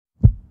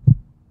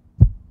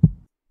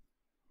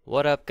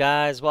What up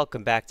guys,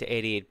 welcome back to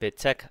 88-Bit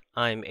Tech.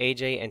 I'm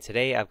AJ and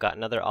today I've got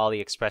another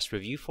AliExpress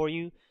review for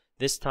you.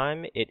 This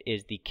time it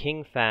is the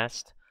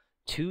KingFast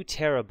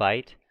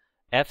 2TB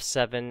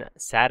F7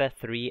 SATA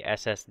III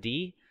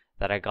SSD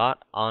that I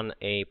got on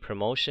a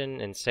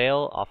promotion and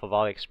sale off of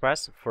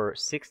AliExpress for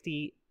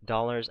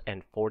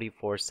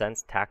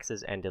 $60.44,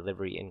 taxes and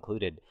delivery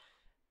included.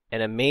 An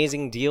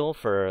amazing deal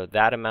for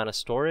that amount of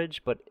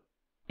storage, but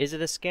is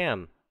it a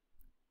scam?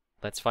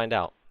 Let's find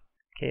out.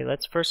 Okay,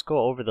 let's first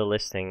go over the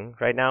listing.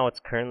 Right now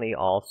it's currently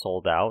all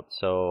sold out,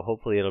 so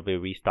hopefully it'll be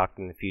restocked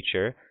in the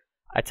future.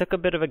 I took a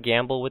bit of a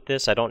gamble with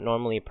this. I don't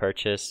normally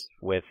purchase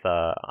with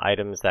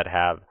items that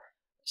have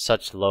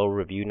such low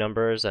review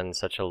numbers and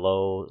such a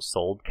low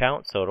sold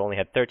count. So it only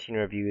had 13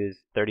 reviews,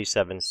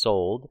 37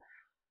 sold.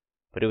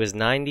 But it was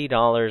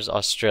 $90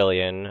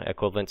 Australian,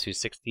 equivalent to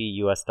 $60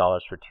 US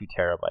for 2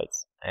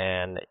 terabytes.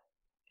 And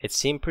it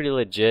seemed pretty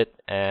legit,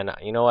 and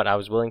you know what? I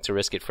was willing to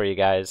risk it for you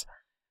guys.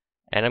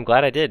 And I'm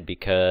glad I did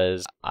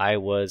because I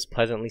was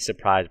pleasantly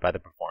surprised by the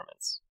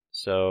performance.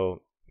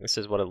 So this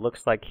is what it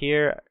looks like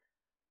here.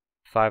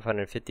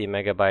 550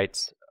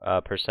 megabytes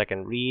per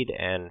second read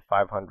and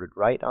 500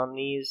 write on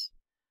these.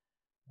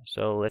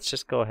 So let's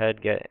just go ahead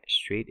and get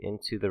straight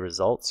into the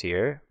results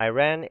here. I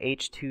ran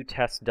H2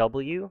 test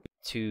W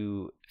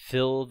to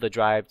fill the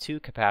drive to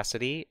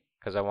capacity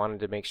because I wanted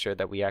to make sure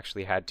that we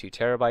actually had 2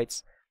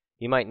 terabytes.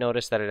 You might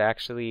notice that it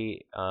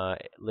actually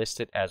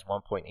listed as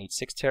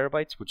 1.86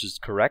 terabytes, which is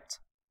correct.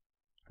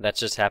 That's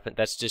just happened.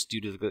 That's just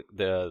due to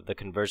the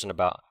conversion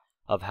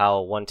of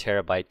how 1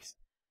 terabyte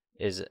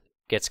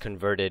gets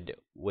converted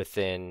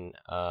within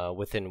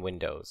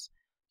Windows.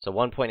 So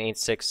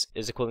 1.86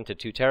 is equivalent to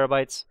 2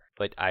 terabytes.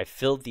 But I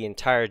filled the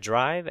entire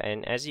drive,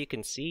 and as you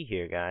can see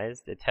here,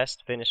 guys, the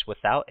test finished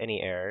without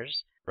any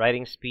errors.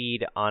 Writing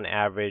speed on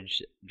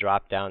average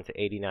dropped down to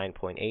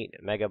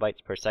 89.8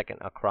 megabytes per second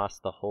across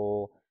the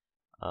whole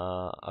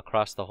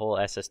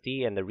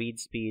SSD, and the read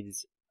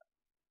speeds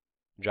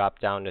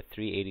dropped down to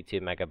 382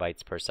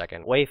 megabytes per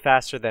second, way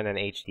faster than an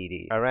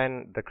HDD. I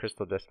ran the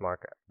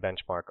CrystalDiskMark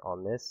benchmark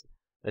on this.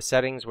 The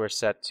settings were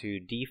set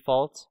to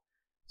default,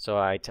 so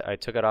I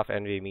took it off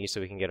NVMe so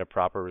we can get a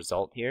proper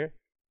result here.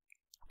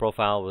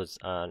 Profile was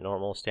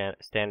normal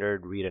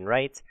standard read and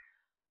write.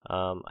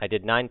 I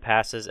did 9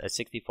 passes at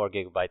 64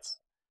 gigabytes,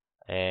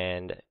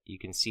 and you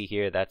can see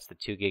here that's the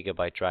 2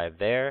 gigabyte drive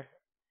there.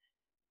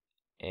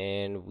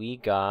 And we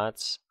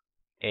want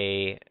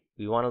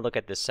to look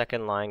at the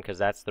second line because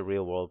that's the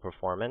real world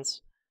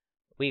performance.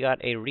 We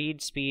got a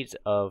read speed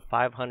of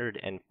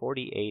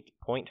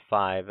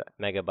 548.5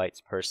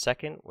 megabytes per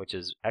second, which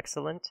is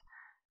excellent,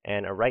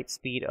 and a write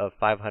speed of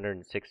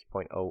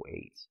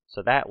 506.08.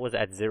 So that was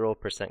at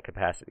 0%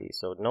 capacity.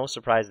 So no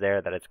surprise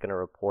there that it's going to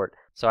report.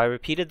 So I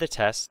repeated the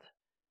test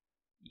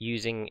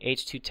using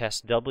H2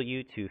 test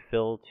W to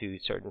fill to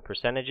certain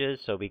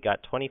percentages. So we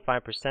got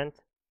 25%.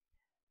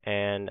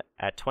 And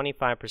at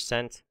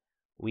 25%,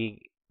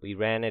 we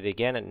ran it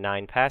again at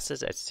 9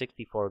 passes at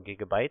 64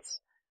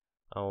 gigabytes.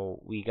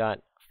 We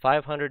got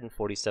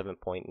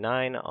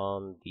 547.9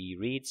 on the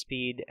read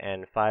speed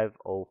and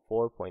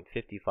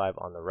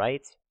 504.55 on the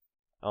write.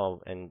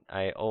 Oh, and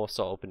I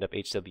also opened up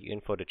HW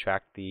Info to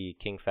track the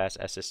KingFast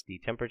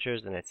SSD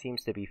temperatures, and it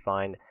seems to be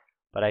fine.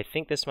 But I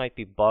think this might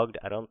be bugged.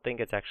 I don't think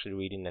it's actually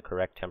reading the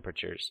correct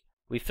temperatures.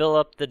 We fill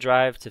up the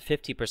drive to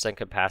 50%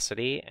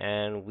 capacity,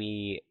 and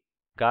we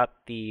got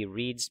the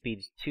read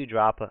speed to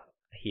drop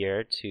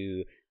here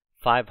to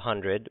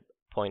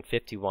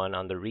 500.51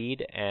 on the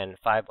read and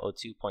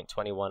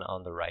 502.21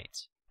 on the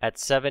write. At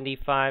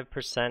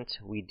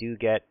 75%, we do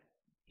get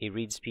a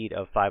read speed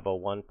of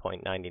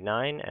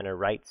 501.99 and a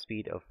write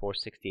speed of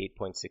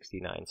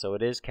 468.69. So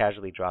it is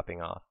casually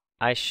dropping off.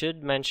 I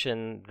should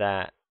mention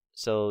that,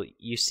 so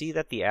you see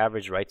that the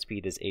average write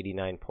speed is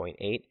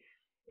 89.8.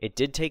 It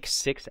did take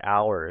 6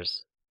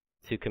 hours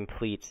to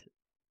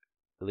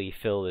completely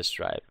fill this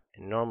drive.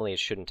 And normally it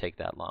shouldn't take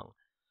that long.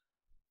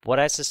 What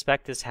I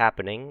suspect is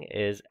happening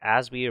is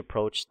as we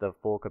approach the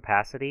full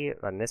capacity,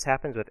 and this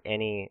happens with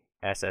any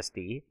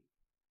SSD,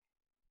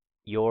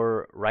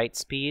 your write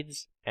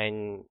speeds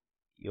and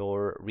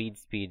your read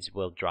speeds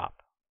will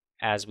drop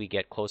as we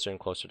get closer and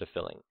closer to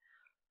filling.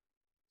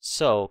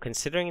 So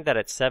considering that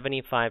at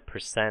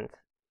 75%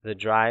 the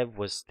drive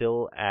was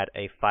still at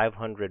a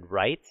 500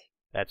 write,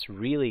 that's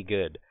really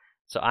good.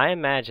 So I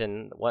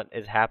imagine what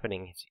is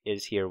happening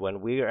is here when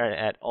we are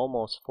at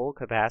almost full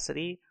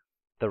capacity,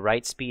 the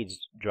write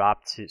speeds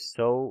dropped to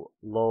so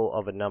low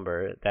of a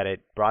number that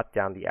it brought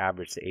down the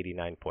average to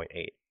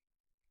 89.8.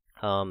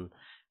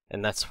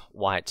 And that's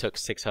why it took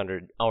 6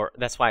 hours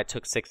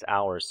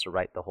to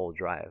write the whole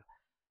drive.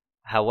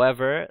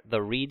 However,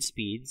 the read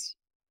speeds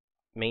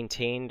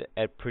maintained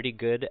a pretty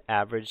good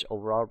average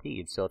overall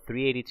read. So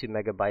 382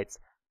 megabytes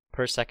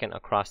per second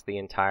across the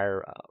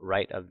entire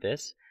write of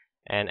this.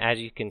 And as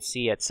you can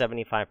see, at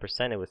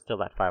 75%, it was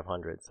still at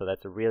 500. So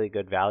that's a really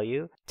good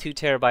value. 2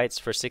 terabytes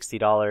for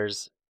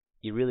 $60.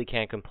 You really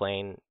can't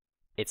complain.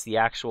 It's the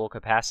actual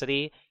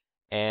capacity,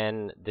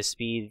 and the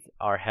speeds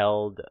are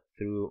held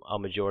through a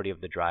majority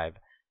of the drive.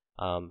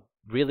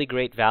 Really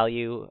great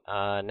value.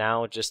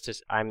 Now,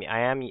 I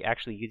am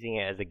actually using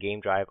it as a game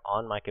drive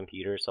on my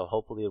computer, so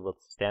hopefully it will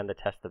stand the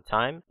test of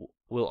time.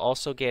 We'll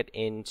also get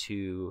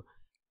into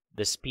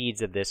the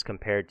speeds of this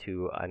compared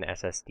to an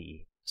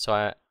SSD.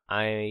 So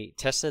I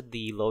tested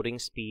the loading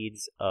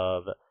speeds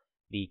of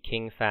the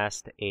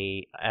KingFast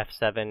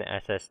F7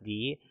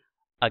 SSD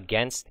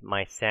against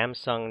my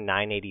Samsung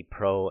 980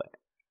 Pro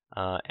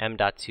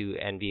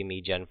M.2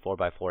 NVMe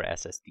Gen4x4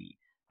 SSD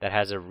that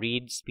has a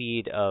read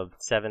speed of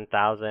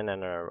 7,000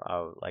 and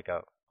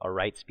a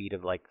write speed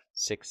of like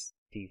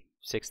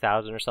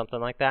 66,000 or something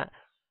like that.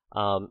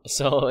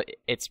 So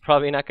it's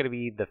probably not going to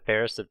be the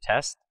fairest of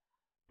tests,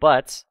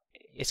 but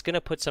it's going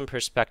to put some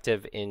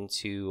perspective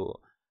into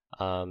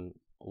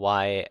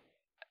why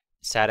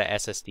SATA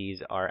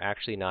SSDs are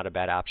actually not a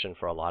bad option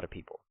for a lot of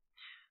people.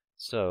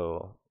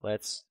 So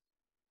let's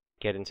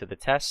get into the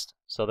test.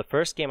 So the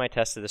first game I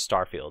tested is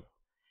Starfield.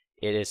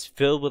 It is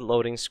filled with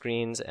loading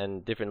screens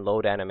and different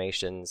load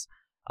animations.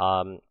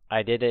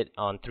 I did it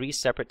on 3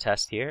 separate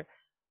tests here.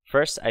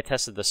 First, I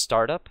tested the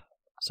startup.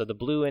 So the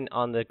blue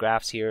on the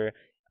graphs here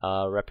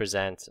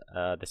represent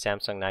the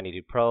Samsung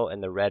 980 Pro,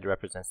 and the red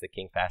represents the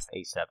KingFast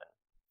A7.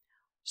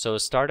 So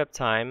startup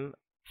time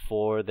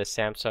for the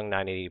Samsung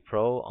 980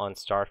 Pro on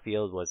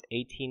Starfield was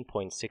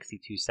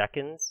 18.62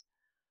 seconds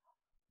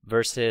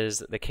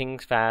versus the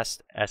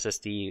KingFast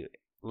SSD,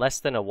 less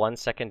than a 1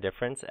 second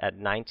difference at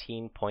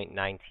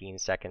 19.19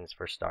 seconds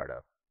for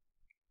startup.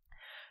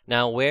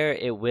 Now, where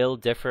it will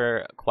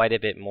differ quite a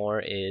bit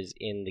more is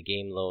in the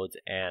game loads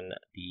and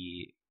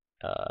the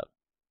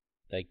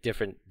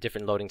different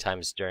loading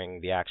times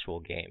during the actual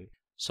game.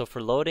 So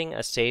for loading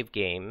a save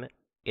game,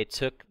 it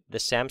took the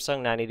Samsung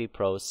 980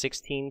 Pro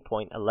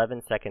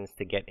 16.11 seconds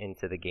to get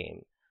into the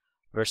game,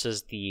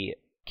 versus the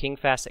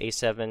KingFast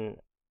A7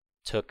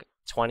 took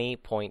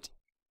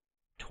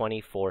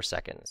 20.24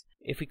 seconds.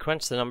 If we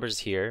crunch the numbers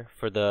here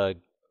for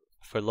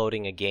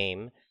loading a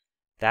game,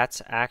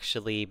 that's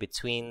actually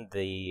between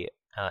the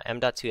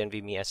M.2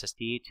 NVMe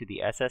SSD to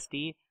the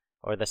SSD,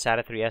 or the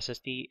SATA III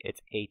SSD,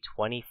 it's a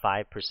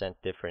 25%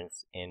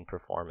 difference in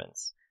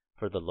performance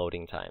for the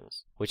loading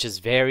times, which is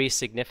very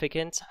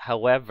significant.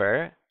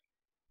 However,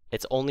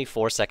 it's only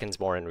 4 seconds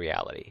more in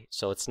reality,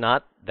 so it's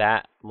not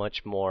that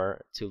much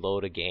more to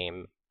load a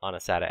game on a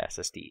SATA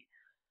SSD.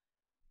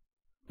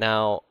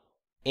 Now,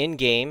 in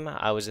game,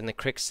 I was in the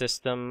CRYX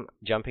system,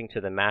 jumping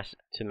to the Master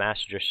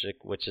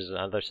District, which is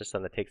another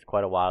system that takes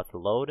quite a while to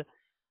load.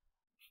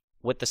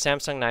 With the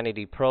Samsung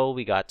 980 Pro,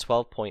 we got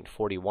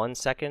 12.41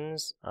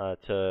 seconds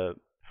for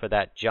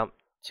that jump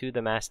to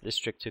the Master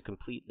District to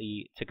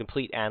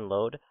complete and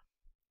load.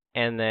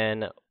 And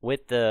then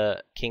with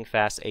the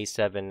KingFast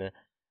A7,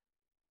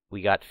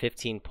 we got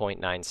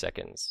 15.9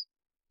 seconds.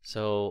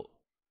 So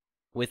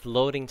with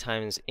loading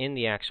times in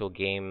the actual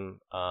game,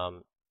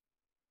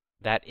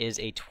 that is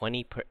a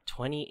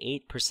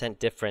 28%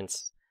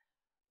 difference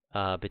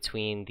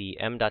between the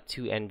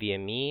M.2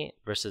 NVMe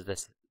versus the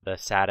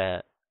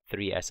SATA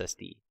III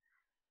SSD.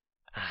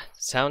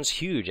 Sounds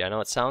huge. I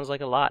know it sounds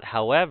like a lot.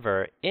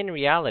 However, in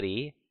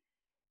reality,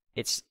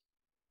 it's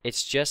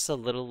just a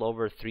little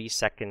over 3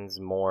 seconds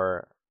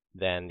more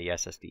than the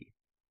SSD.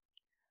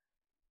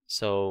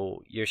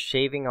 So you're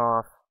shaving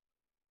off,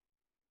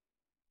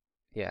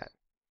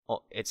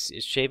 it's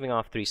shaving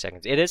off 3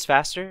 seconds. It is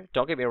faster,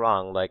 don't get me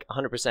wrong, like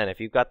 100%. If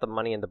you've got the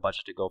money and the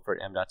budget to go for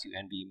an M.2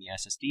 NVMe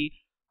SSD,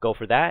 go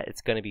for that.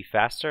 It's going to be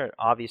faster.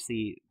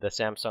 Obviously, the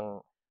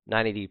Samsung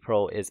 980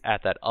 Pro is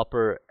at that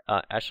upper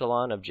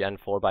echelon of Gen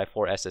 4x4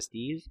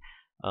 SSDs.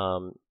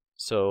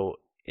 So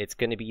it's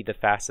going to be the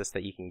fastest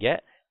that you can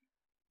get.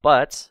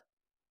 But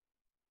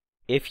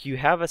if you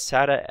have a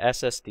SATA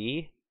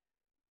SSD,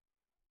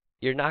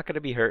 you're not going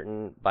to be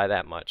hurting by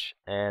that much.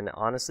 And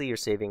honestly, you're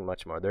saving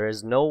much more. There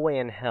is no way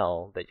in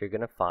hell that you're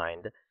going to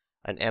find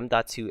an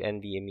M.2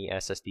 NVMe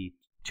SSD,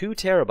 2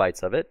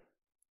 terabytes of it,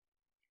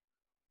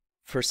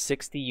 for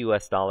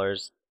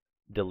 $60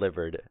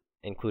 delivered,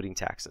 including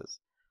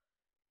taxes.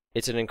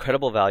 It's an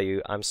incredible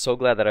value. I'm so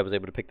glad that I was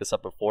able to pick this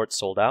up before it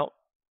sold out.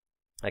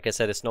 Like I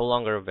said, it's no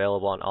longer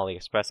available on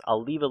AliExpress.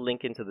 I'll leave a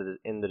link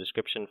in the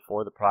description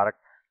for the product,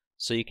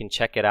 so you can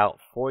check it out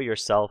for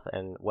yourself,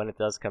 and when it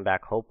does come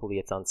back, hopefully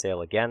it's on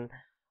sale again.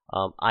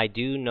 I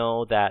do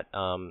know that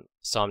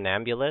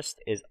Somnambulist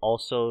is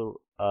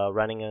also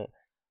running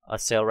a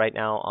sale right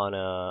now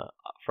on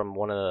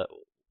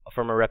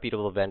from a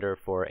reputable vendor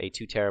for a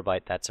 2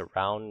 terabyte that's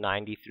around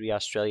 93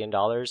 Australian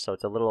dollars, so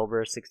it's a little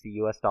over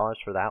 $60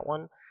 for that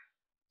one.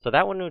 So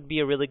that one would be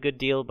a really good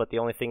deal, but the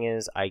only thing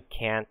is I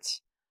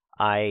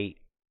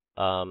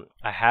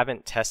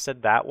haven't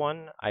tested that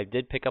one. I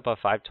did pick up a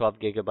 512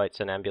 gigabyte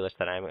Somnambulist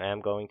that I am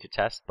going to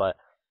test, but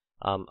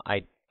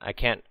I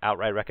can't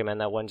outright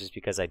recommend that one just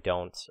because I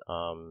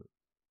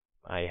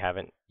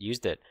haven't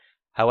used it.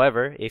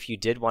 However, if you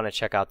did want to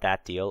check out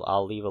that deal,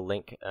 I'll leave a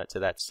link to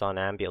that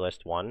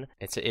Somnambulist one.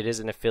 It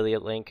is an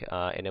affiliate link,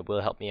 and it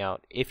will help me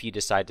out if you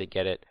decide to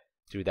get it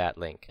through that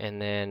link.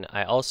 And then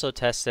I also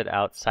tested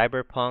out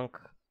Cyberpunk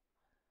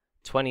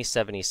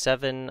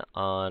 2077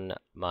 on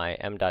my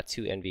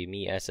M.2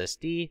 NVMe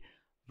SSD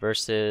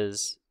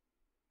versus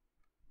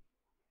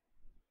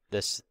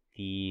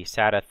the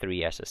SATA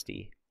 3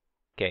 SSD.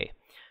 Okay,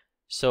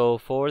 so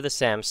for the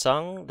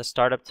Samsung, the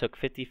startup took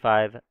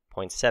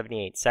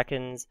 55.78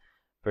 seconds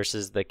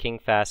versus the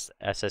KingFast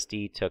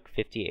SSD took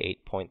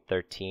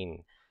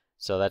 58.13.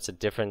 So that's a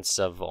difference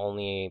of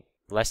only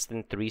less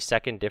than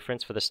 3-second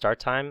difference for the start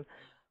time.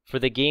 For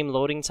the game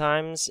loading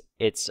times,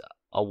 it's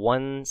a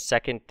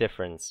 1-second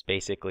difference,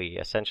 basically,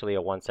 essentially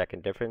a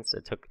 1-second difference.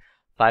 It took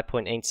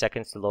 5.8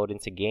 seconds to load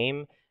into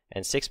game,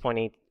 and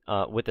 6.8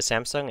 with the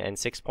Samsung, and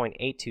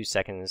 6.82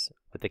 seconds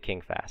with the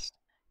KingFast.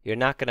 You're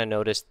not going to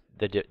notice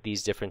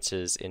these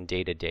differences in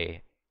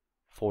day-to-day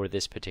for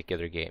this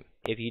particular game.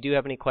 If you do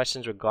have any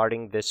questions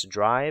regarding this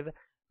drive,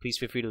 please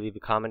feel free to leave a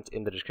comment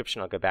in the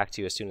description. I'll get back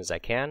to you as soon as I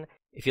can.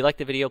 If you like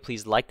the video,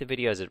 please like the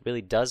video, as it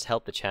really does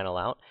help the channel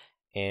out.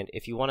 And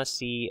if you want to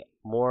see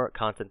more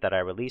content that I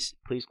release,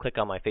 please click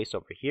on my face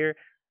over here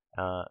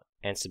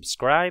and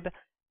subscribe.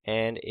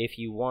 And if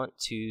you want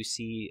to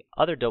see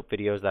other dope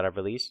videos that I've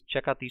released,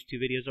 check out these 2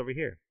 videos over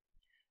here.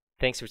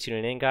 Thanks for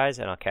tuning in, guys,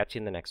 and I'll catch you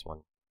in the next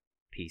one.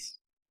 Peace.